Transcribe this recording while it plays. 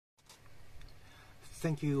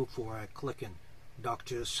Thank you for clicking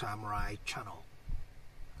Dr. Samurai channel.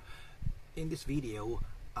 In this video,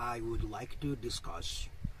 I would like to discuss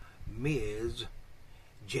Ms.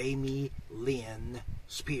 Jamie Lynn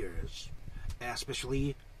Spears,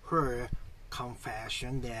 especially her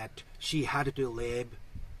confession that she had to live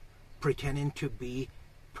pretending to be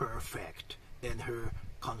perfect in her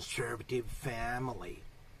conservative family.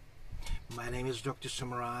 My name is Dr.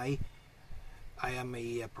 Samurai. I am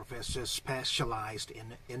a professor specialized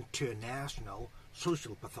in international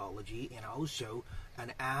social pathology and also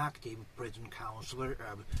an active prison counselor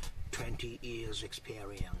of 20 years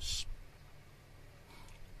experience.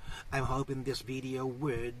 I'm hoping this video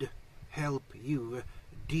would help you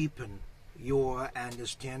deepen your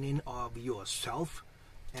understanding of yourself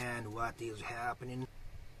and what is happening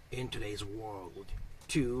in today's world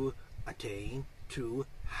to attain true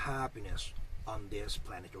happiness on this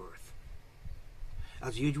planet Earth.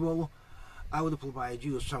 As usual, I will provide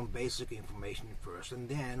you some basic information first and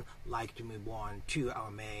then like to move on to our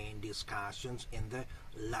main discussions in the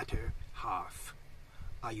latter half.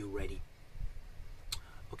 Are you ready?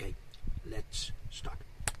 Okay, let's start.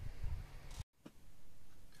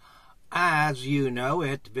 As you know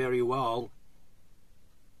it very well,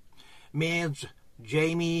 Ms.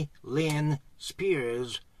 Jamie Lynn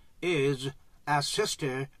Spears is a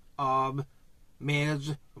sister of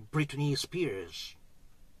Ms. Britney Spears.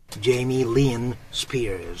 Jamie Lynn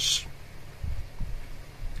Spears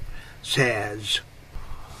says,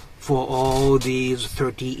 for all these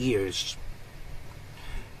 30 years,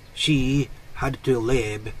 she had to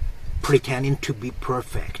live pretending to be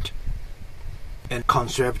perfect in a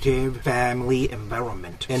conservative family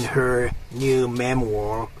environment. In her new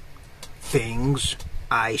memoir, Things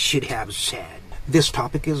I Should Have Said. This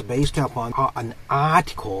topic is based upon an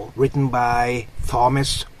article written by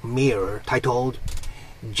Thomas Meyer titled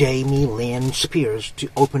Jamie Lynn Spears to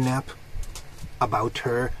Open Up About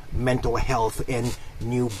Her Mental Health in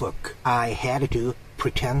New Book. I Had to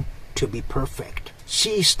Pretend to Be Perfect.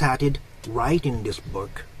 She started writing this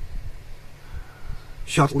book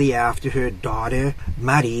shortly after her daughter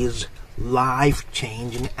Maddie's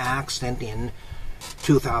life-changing accident in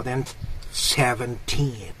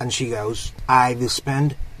 2017. And she goes, I've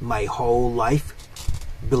spent my whole life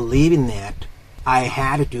believing that I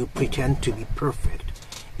had to pretend to be perfect,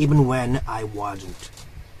 even when I wasn't.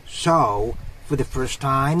 So, for the first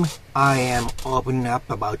time, I am opening up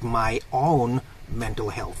about my own mental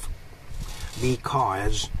health,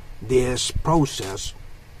 because this process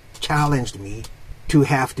challenged me to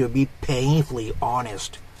have to be painfully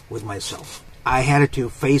honest with myself. I had to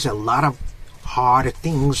face a lot of hard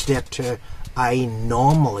things that I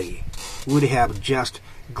normally would have just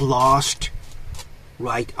glossed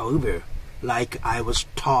right over, like I was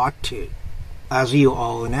taught to. As you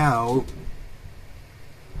all know,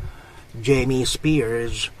 Jamie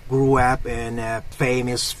Spears grew up in a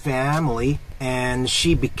famous family and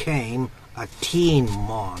she became a teen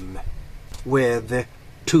mom with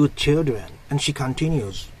 2 children. And she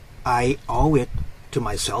continues, I owe it to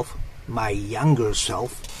myself, my younger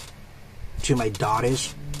self, to my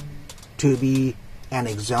daughters, to be an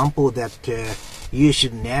example that you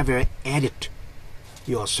should never edit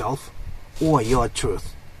yourself or your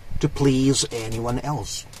truth to please anyone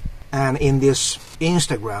else. And in this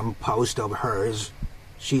Instagram post of hers,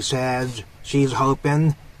 she says she's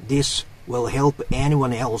hoping this will help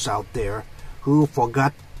anyone else out there who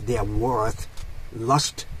forgot their worth,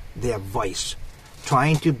 lost their voice,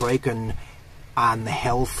 trying to break an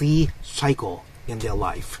unhealthy cycle in their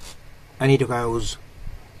life. And it goes,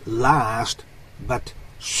 last but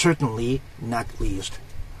certainly not least,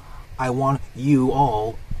 I want you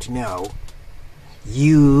all to know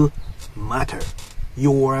you matter.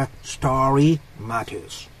 Your story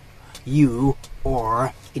matters. You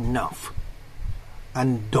are enough.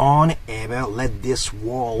 And don't ever let this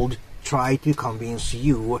world try to convince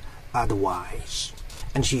you otherwise.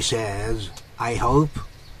 And she says, I hope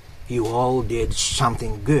you all did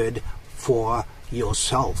something good for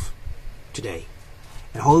yourself today.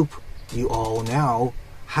 And hope you all know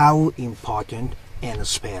how important and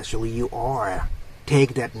special you are.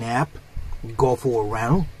 Take that nap, go for a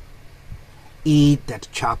run, eat that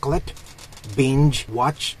chocolate, binge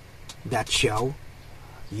watch that show.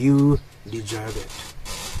 You deserve it.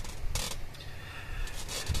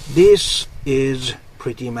 This is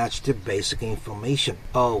pretty much the basic information.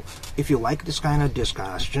 Oh, if you like this kind of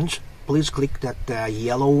discussions, please click that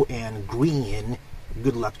yellow and green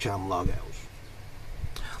good luck charm logos.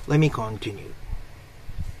 Let me continue.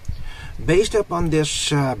 Based upon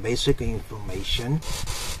this basic information,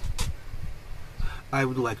 I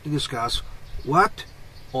would like to discuss what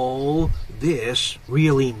all this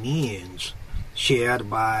really means, shared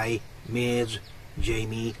by Ms.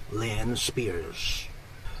 Jamie Lynn Spears.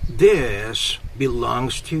 This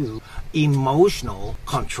belongs to emotional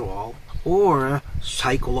control or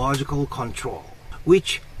psychological control,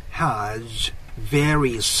 which has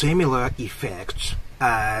very similar effects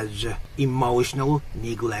as emotional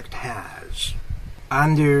neglect has.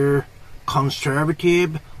 Under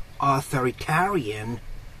conservative, authoritarian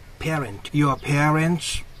parent, your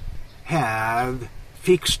parents have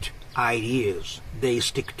fixed ideas they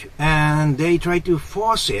stick to, and they try to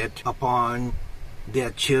force it upon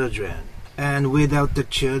their children. And without the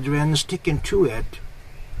children sticking to it,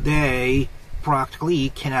 they practically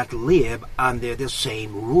cannot live under the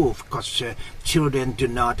same roof because children do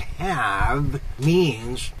not have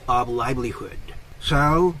means of livelihood.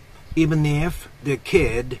 So even if the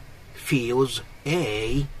kid feels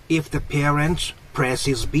A, if the parents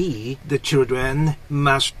presses B, the children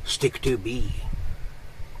must stick to B.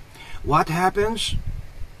 What happens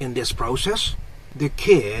in this process? The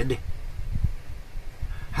kid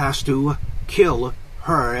has to kill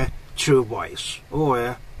her true voice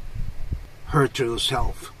or her true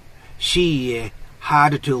self. She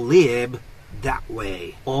had to live that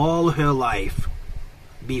way all her life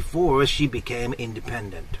before she became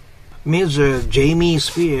independent. Ms. Jamie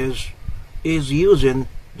Spears is using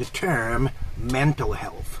the term mental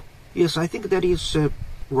health. Yes, I think that is a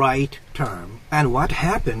right term. And what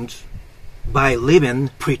happens by living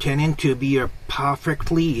pretending to be a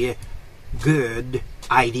perfectly good,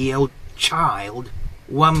 ideal child?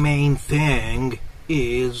 One main thing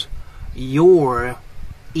is your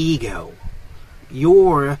ego.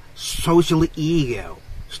 Your social ego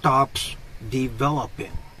stops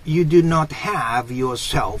developing. You do not have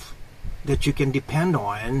yourself that you can depend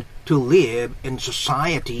on to live in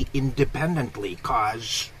society independently,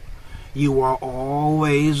 because you are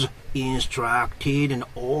always instructed and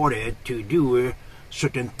ordered to do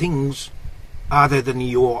certain things other than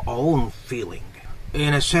your own feeling.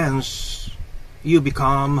 In a sense, you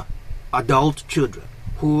become adult children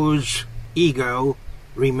whose ego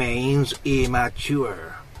remains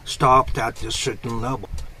immature, stopped at a certain level.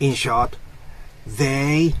 In short,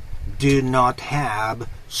 they do not have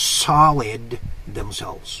solid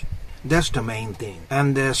themselves. That's the main thing.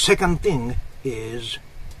 And the second thing is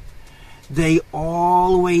they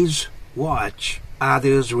always watch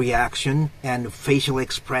others' reaction and facial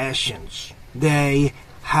expressions. They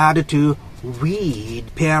had to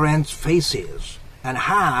read parents' faces and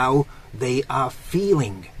how they are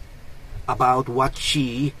feeling about what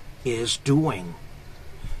she is doing.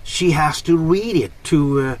 She has to read it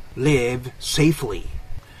to live safely.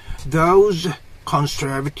 Those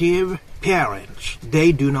conservative parents,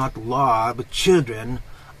 they do not love children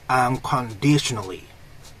unconditionally.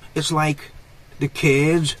 It's like the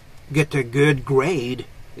kids get a good grade,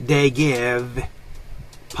 they give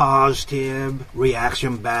positive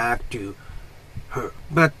reaction back to her.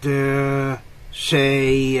 But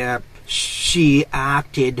say she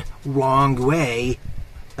acted wrong way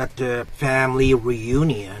at the family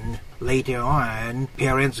reunion, later on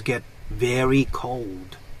parents get very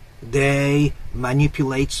cold. They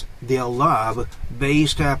manipulate their love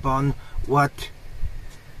based upon what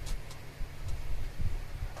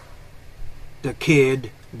the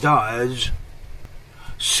kid does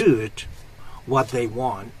suit what they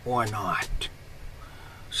want or not.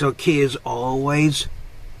 So kids always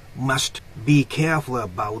must be careful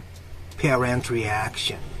about parent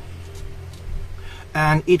reaction.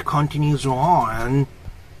 And it continues on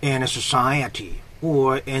in a society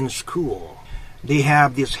or in school. They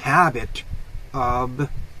have this habit of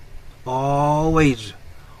always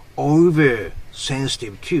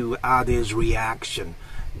oversensitive to others' reaction,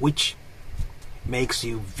 which makes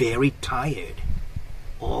you very tired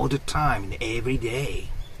all the time and every day.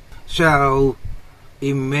 So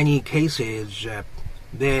in many cases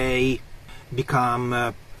they become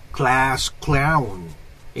a class clown,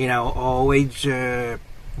 always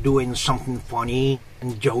doing something funny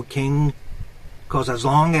and joking, because as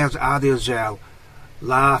long as others are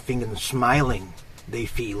laughing and smiling, they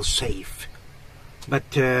feel safe. But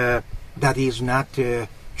that is not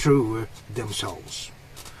true themselves.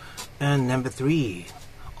 And number 3,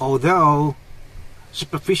 although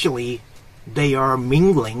superficially they are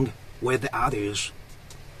mingling with others,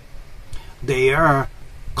 they are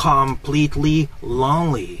completely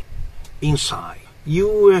lonely inside.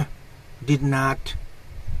 You did not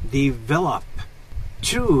develop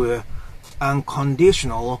true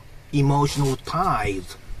unconditional emotional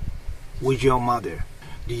ties with your mother.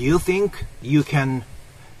 Do you think you can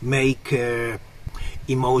make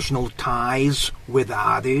emotional ties with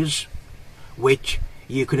others which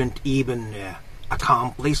you couldn't even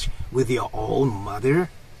accomplish with your own mother?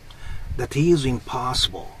 That is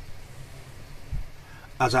impossible.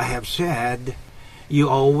 As I have said, you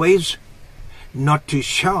always not to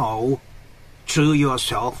show through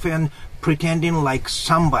yourself and pretending like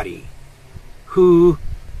somebody who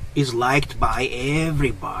is liked by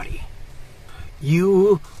everybody.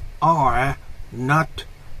 You are not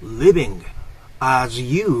living as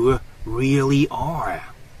you really are.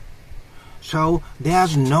 So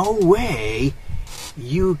there's no way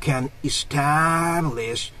you can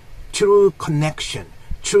establish true connection,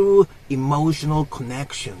 true emotional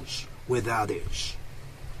connections with others.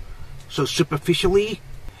 So superficially,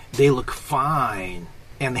 they look fine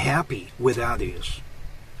and happy with others,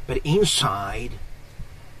 but inside,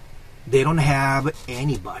 they don't have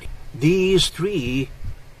anybody. These three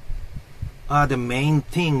are the main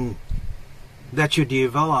thing that you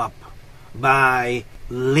develop by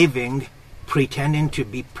living pretending to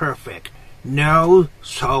be perfect. No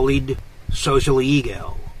solid social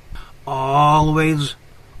ego. Always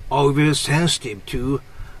oversensitive to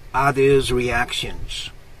others' reactions.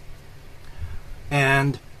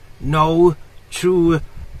 And no true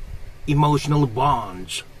emotional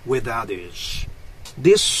bonds with others.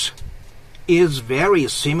 This is very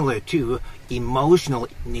similar to emotional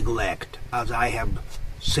neglect, as I have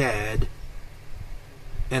said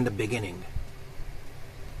in the beginning.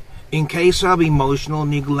 In case of emotional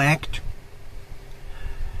neglect,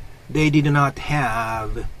 they did not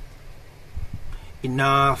have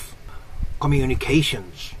enough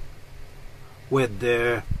communications with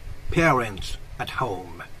their parents at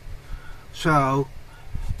home. So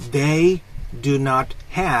they do not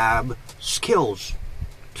have skills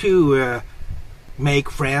to make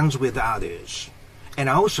friends with others. And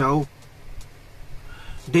also,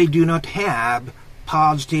 they do not have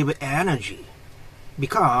positive energy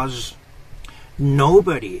because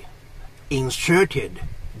nobody inserted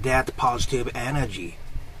that positive energy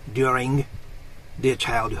during their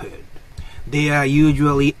childhood. They are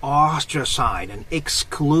usually ostracized and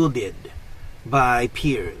excluded by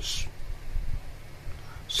peers,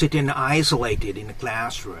 sitting isolated in the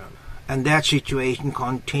classroom, and that situation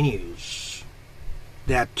continues,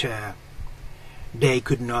 that they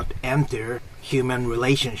could not enter human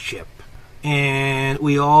relationship. And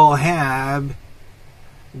we all have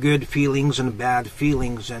good feelings and bad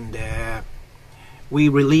feelings, and we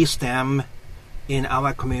release them in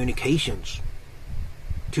our communications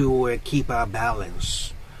to keep our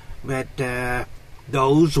balance. But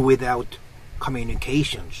those without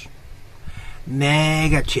communications,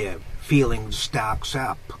 negative feelings stacks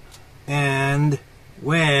up, and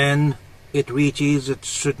when it reaches a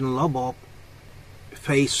certain level,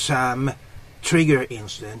 face some trigger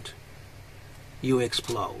incident, you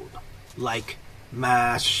explode like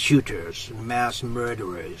mass shooters, mass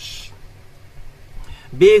murderers.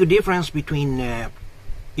 Big difference between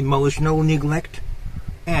emotional neglect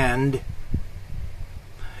and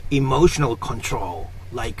emotional control,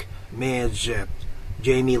 like Ms.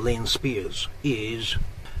 Jamie Lynn Spears is.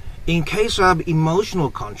 In case of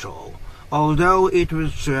emotional control, although it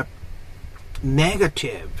was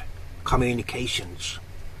negative communications,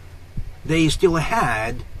 they still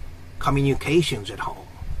had communications at home.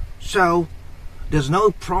 So there's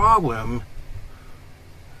no problem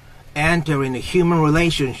entering a human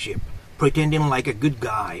relationship pretending like a good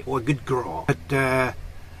guy or a good girl, but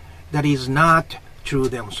that is not true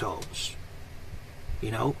themselves,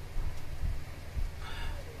 you know.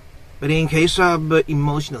 But in case of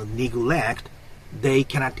emotional neglect, they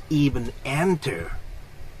cannot even enter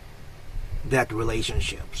that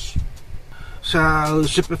relationships. So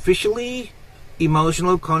superficially,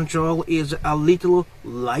 emotional control is a little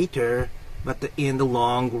lighter, but in the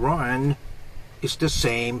long run, it's the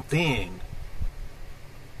same thing.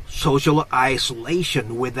 Social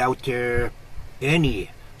isolation without any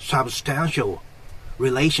substantial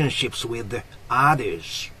relationships with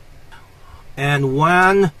others. And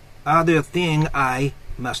one other thing I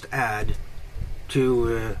must add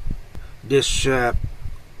to this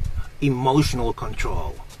emotional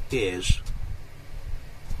control is,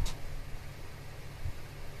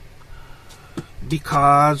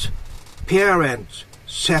 because parents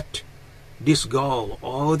set this goal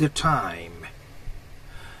all the time,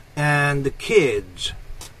 and the kids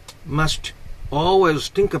must always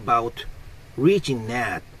think about reaching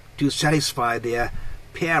that to satisfy their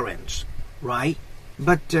parents, right?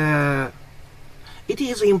 But it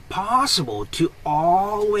is impossible to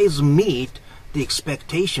always meet the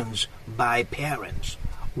expectations by parents,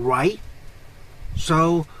 right?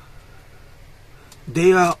 So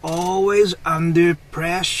they are always under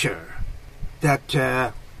pressure that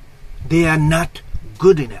they are not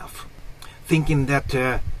good enough, thinking that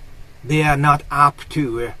they are not up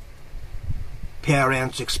to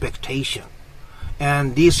parents' expectation.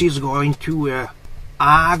 And this is going to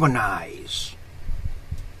agonize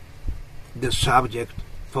the subject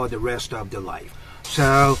for the rest of their life.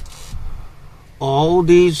 So all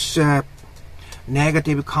these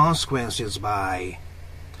negative consequences by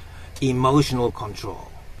emotional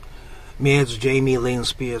control, Ms. Jamie Lynn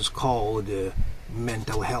Spears called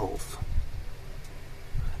mental health.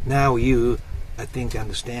 Now you, I think,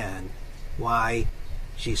 understand why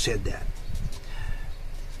she said that.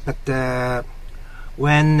 But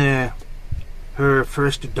when her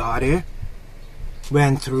first daughter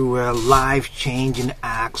went through a life-changing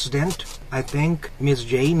accident, I think Miss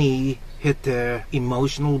Jamie hit the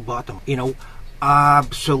emotional bottom.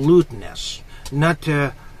 Absoluteness, not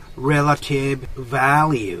relative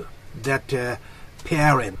value that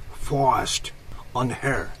parent forced on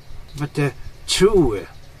her, but true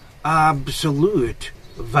absolute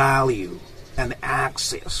value and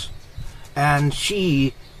access. And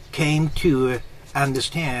she came to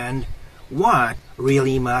understand what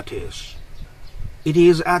really matters. It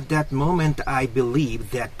is at that moment, I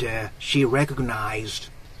believe, that she recognized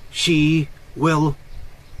she will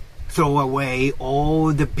throw away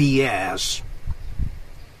all the BS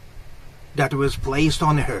that was placed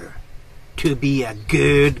on her to be a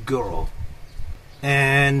good girl.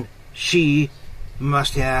 And she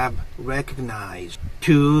must have recognized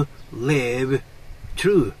to live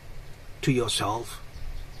true to yourself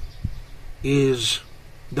is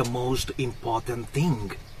the most important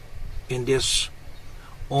thing in this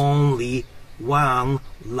only one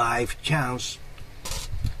life chance.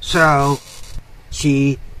 So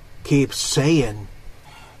she keeps saying,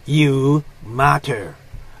 you matter,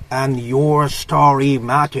 and your story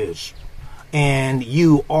matters, and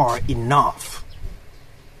you are enough.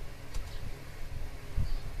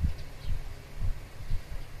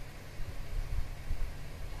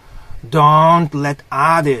 Don't let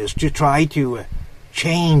others to try to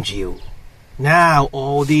change you. Now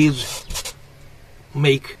all these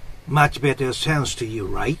make much better sense to you,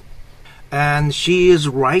 right? And she is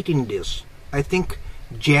writing this, I think,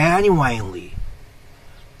 genuinely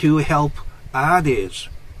to help others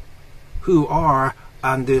who are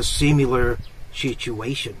under similar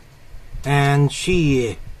situation. And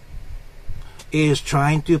she is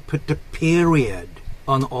trying to put a period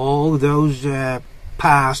on all those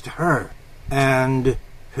past her and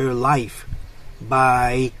her life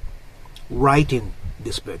by writing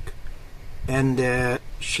this book. And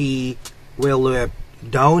she will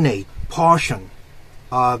donate portion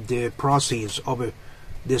of the proceeds of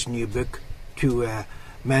this new book to a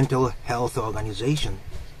mental health organization.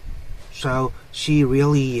 So she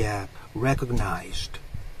really recognized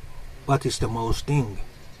what is the most thing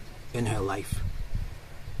in her life.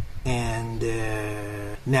 And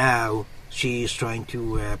now she is trying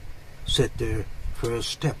to set the first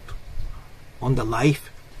step on the life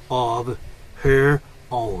of her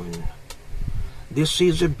own. This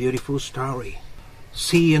is a beautiful story.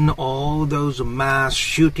 Seeing all those mass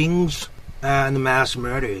shootings and mass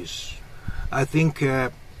murders, I think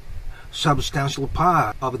a substantial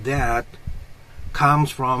part of that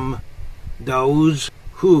comes from those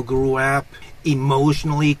who grew up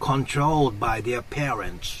emotionally controlled by their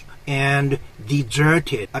parents and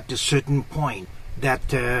deserted at a certain point,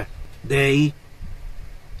 that they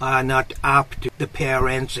are not up to the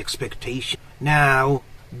parents' expectation. Now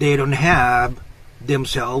they don't have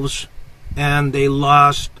themselves, and they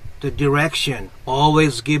lost the direction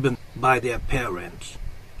always given by their parents.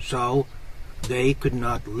 So they could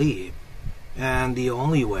not live, and the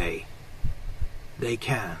only way they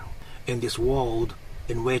can in this world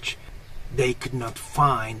in which they could not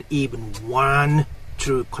find even one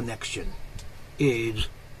true connection is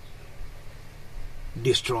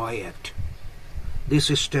destroy it. This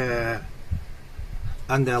is the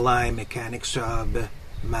underlying mechanics of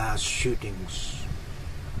mass shootings.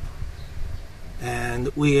 And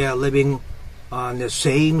we are living on the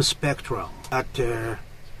same spectrum at a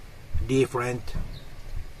different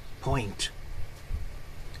point.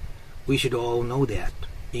 We should all know that,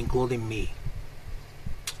 including me.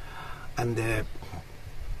 And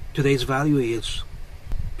today's value is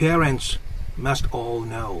parents must all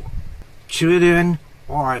know children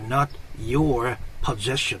are not your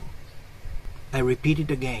possession. I repeat it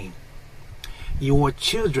again. Your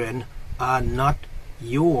children are not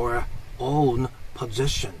your own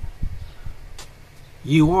possession.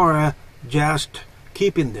 You are just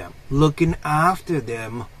keeping them, looking after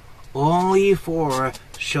them only for a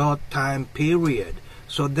short time period,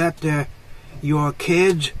 so that your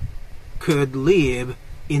kids could live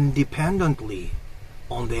independently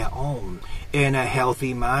on their own in a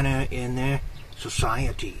healthy manner in their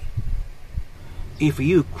society. If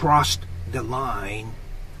you crossed the line,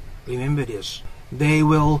 remember this, they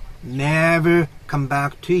will never come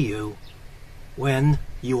back to you when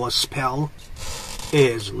your spell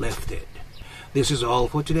is lifted. This is all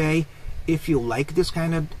for today. If you like this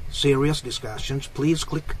kind of serious discussions, please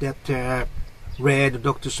click that red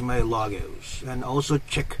Dr. Smile logos and also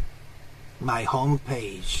check my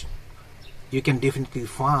homepage. You can definitely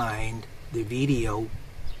find the video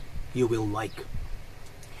you will like.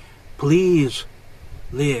 Please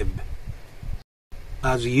live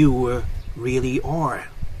as you really are.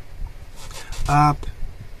 Up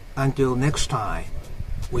until next time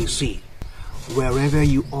we see, wherever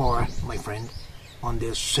you are, my friend, on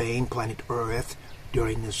this same planet Earth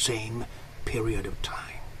during the same period of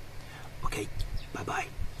time. Okay, bye-bye.